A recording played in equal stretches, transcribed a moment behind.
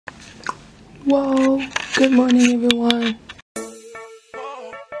Whoa, good morning everyone.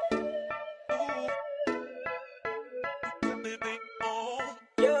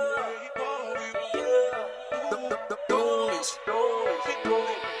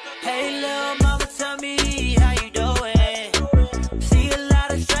 Hey little mama, tell me how you doing? See a lot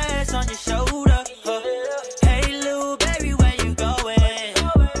of stress on your shoulder. Hey little baby, where you going?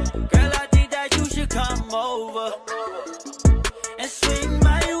 Girl, I think that you should come over and swing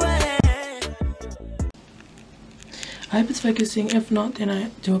my way. I hope it's focusing. If not, then I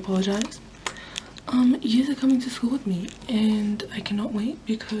do apologize. You guys are coming to school with me and I cannot wait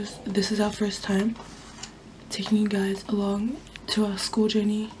because this is our first time taking you guys along to our school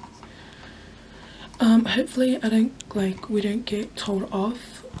journey. Hopefully we don't get told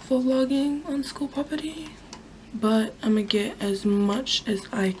off for vlogging on school property, but I'm gonna get as much as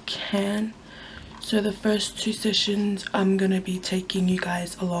I can. So the first 2 sessions I'm gonna be taking you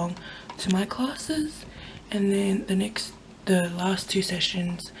guys along to my classes, and then the last 2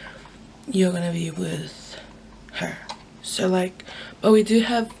 sessions you're gonna be with her. So but we do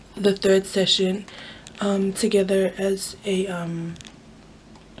have the 3rd session together as a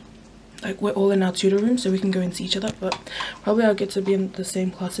we're all in our tutor room, so we can go and see each other, but probably I'll get to be in the same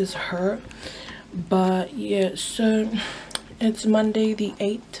class as her. But yeah, so it's Monday the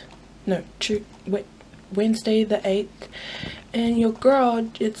 8th, no, Wednesday the 8th, and your girl,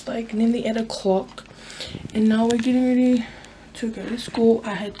 it's like nearly 8 o'clock, and now we're getting ready to go to school.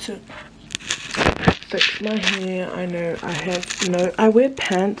 I had to fix my hair. I know I wear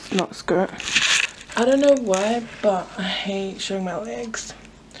pants, not skirt. I don't know why, but I hate showing my legs.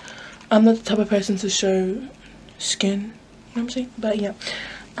 I'm not the type of person to show skin, you know what I'm saying? But yeah,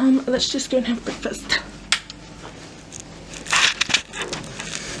 let's just go and have breakfast.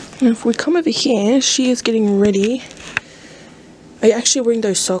 And if we come over here, she is getting ready. Are you actually wearing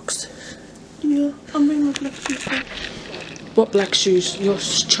those socks? Yeah, I'm wearing my black shoes. What black shoes? Your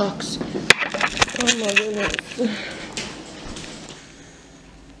chucks. Oh my goodness.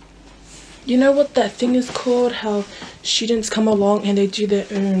 You know what that thing is called? How students come along and they do their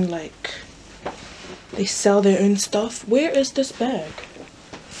own, they sell their own stuff. Where is this bag?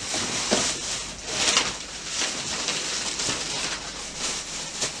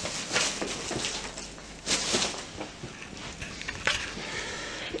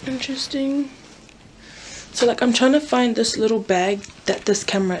 Interesting. So I'm trying to find this little bag that this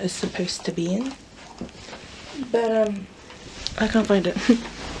camera is supposed to be in, but I can't find it.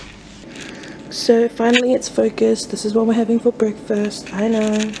 So finally it's focused. This is what we're having for breakfast. I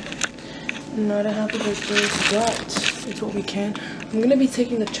know, not a healthy breakfast, but it's what we can. I'm gonna be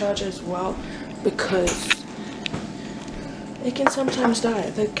taking the charger as well because it can sometimes die.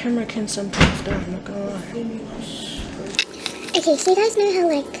 The camera can sometimes die, I'm not gonna lie. Okay, so you guys know how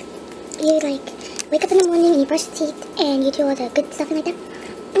you wake up in the morning and you brush your teeth and you do all the good stuff and like that?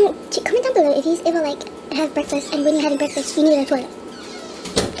 Comment down below if you ever have breakfast and when you're having breakfast you need to go to the toilet.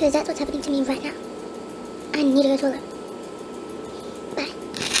 Because that's what's happening to me right now. I need to go to the toilet. Bye.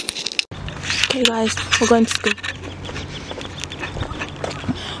 Okay guys, we're going to school.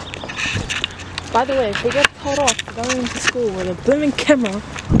 By the way, if we get told off for going to school with a blooming camera.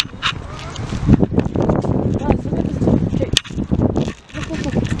 Guys, look at this.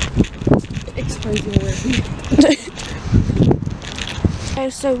 Exposing already. Okay,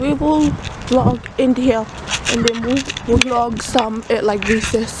 so we will vlog in here. And then we'll vlog some at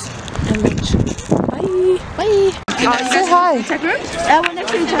recess and lunch. Bye! Bye! Say hi!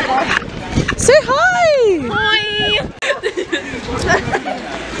 Say hi! Hi!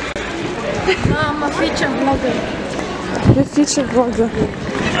 I'm a feature vlogger. You're a feature vlogger.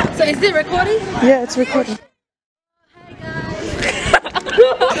 So is it recording? Yeah, it's recording.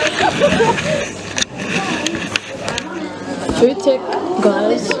 Food tech,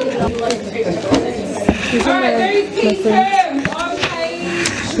 guys. These are my friends.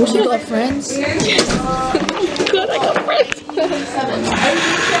 You got friends? God, I got friends.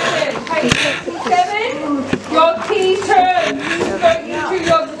 7, your key turn to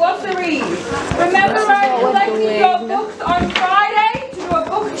your glossaries. Remember, I collected your books on Friday to do a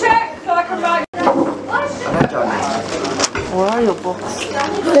book check so I can write. Where are your books?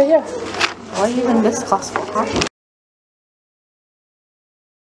 They're here. Why are you in this class for? Huh?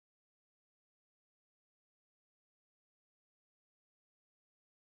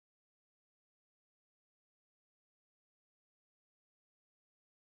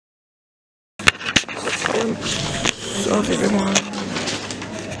 Off everyone.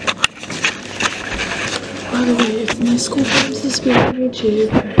 By the way, if my school finds this video on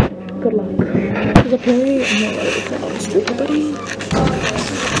YouTube, good luck. Because apparently I'm not allowed to put on school property.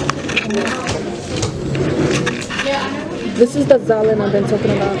 This is the Zalin I've been talking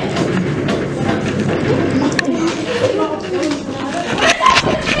about.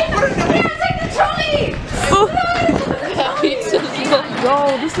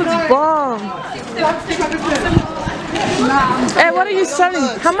 Yo, this looks bomb. Hey, what are you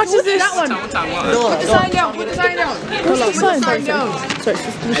selling? How much is this? That one. Put the sign down. Put the sign down. Put the sign down. Sorry,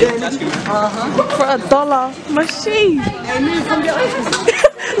 for $1. Machine.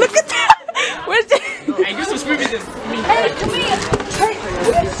 Look at that. Where's it? Hey, you subscribe to this. Hey, come here. Hey,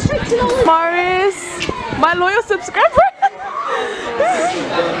 Maris, my loyal subscriber.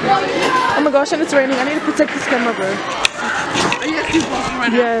 Oh my gosh, and it's raining. I need to protect this camera, bro. Are you guys keep walking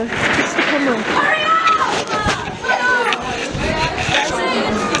right now? Yeah, it's the camera.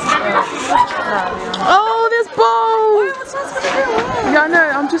 Oh, there's balls! Yeah, I know,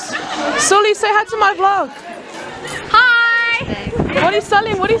 I'm just... Sully, say hi to my vlog. hi. What are you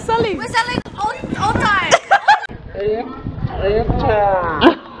selling? What are you selling? We're selling all time.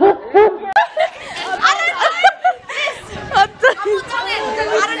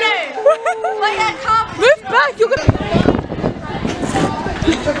 Move back, you're gonna...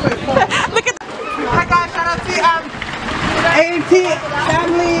 Look at Hi guys, shout out to AT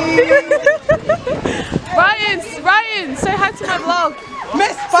family. Ryan, say hi to my vlog.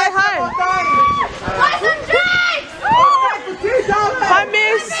 Miss, Say hi. Buy some drinks. Hi,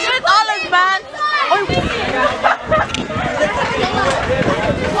 miss. $2, man.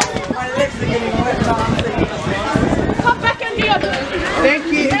 Come back and the other. Thank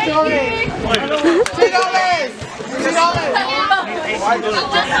you. $2. $2, guys. $2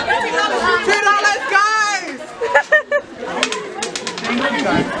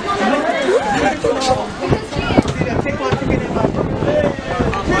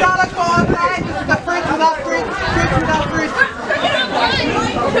 for all guys. This is the fridge without fridge. Fridge without fridge.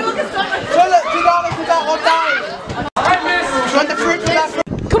 $2 without all guys. You want the fridge without fridge?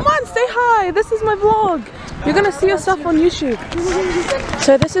 Come on, say hi. This is my vlog. You're gonna see yourself on YouTube.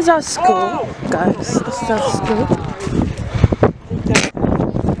 So this is our school, guys. This is our school.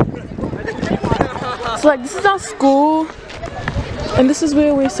 So like this is our school, and this is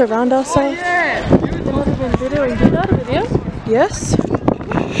where we surround ourselves. Not even videoing. Do you know the video? Yes.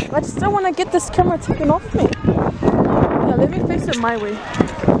 I just don't want to get this camera taken off me. Yeah, let me face it my way.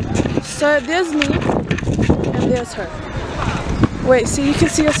 So there's me, and there's her. Wait, see, you can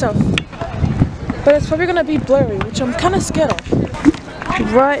see yourself. But it's probably gonna be blurry, which I'm kind of scared of.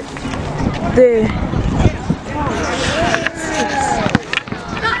 Right there.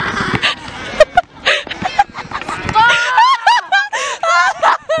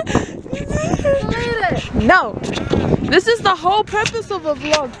 No, this is the whole purpose of a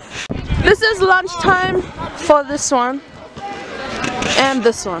vlog. This is lunchtime for this one and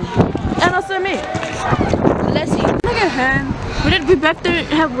this one, and also me. Let's see. Look at her. We both don't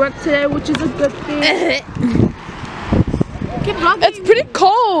have work today, which is a good thing. Keep vlogging. It's pretty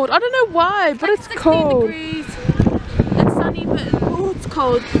cold. I don't know why, but it's cold. Degrees. It's sunny, but it's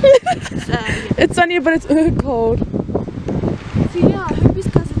cold. Yeah. It's sunny, but it's cold. So yeah, I hope you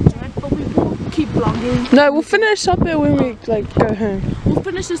guys enjoyed, but we will keep vlogging. No, we'll finish up here when we like go home. We'll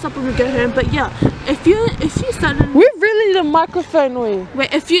finish this up when we go home. But yeah, if you started, we really need a microphone.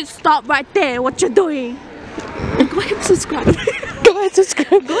 Wait, if you stop right there, what you're doing? Go ahead and subscribe. Go ahead,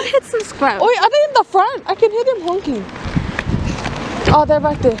 subscribe. Go ahead, subscribe. Oh, are they in the front? I can hear them honking. Oh, they're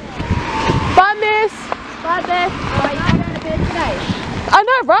right there. Bye, miss. Bye, Beth. Why you not going to bed today? I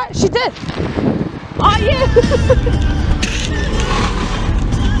know, right? She did. Oh, yeah.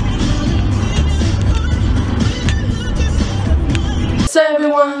 So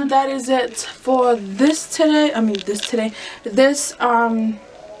everyone, that is it for this today. This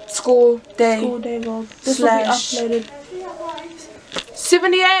school day vlog. This will be uploaded.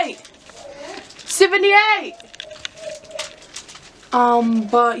 78.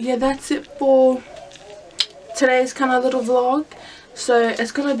 But yeah, that's it for today's kind of little vlog. So we're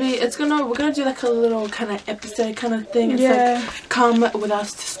gonna do like a little kind of episode kind of thing. It's like come with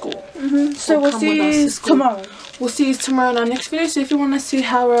us to school. So we'll see you tomorrow. We'll see you tomorrow in our next video. So if you want to see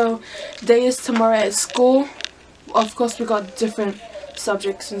how our day is tomorrow at school, of course we got different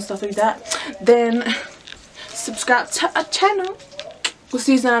subjects and stuff like that, then subscribe to our channel. We'll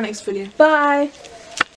see you in our next video. Bye.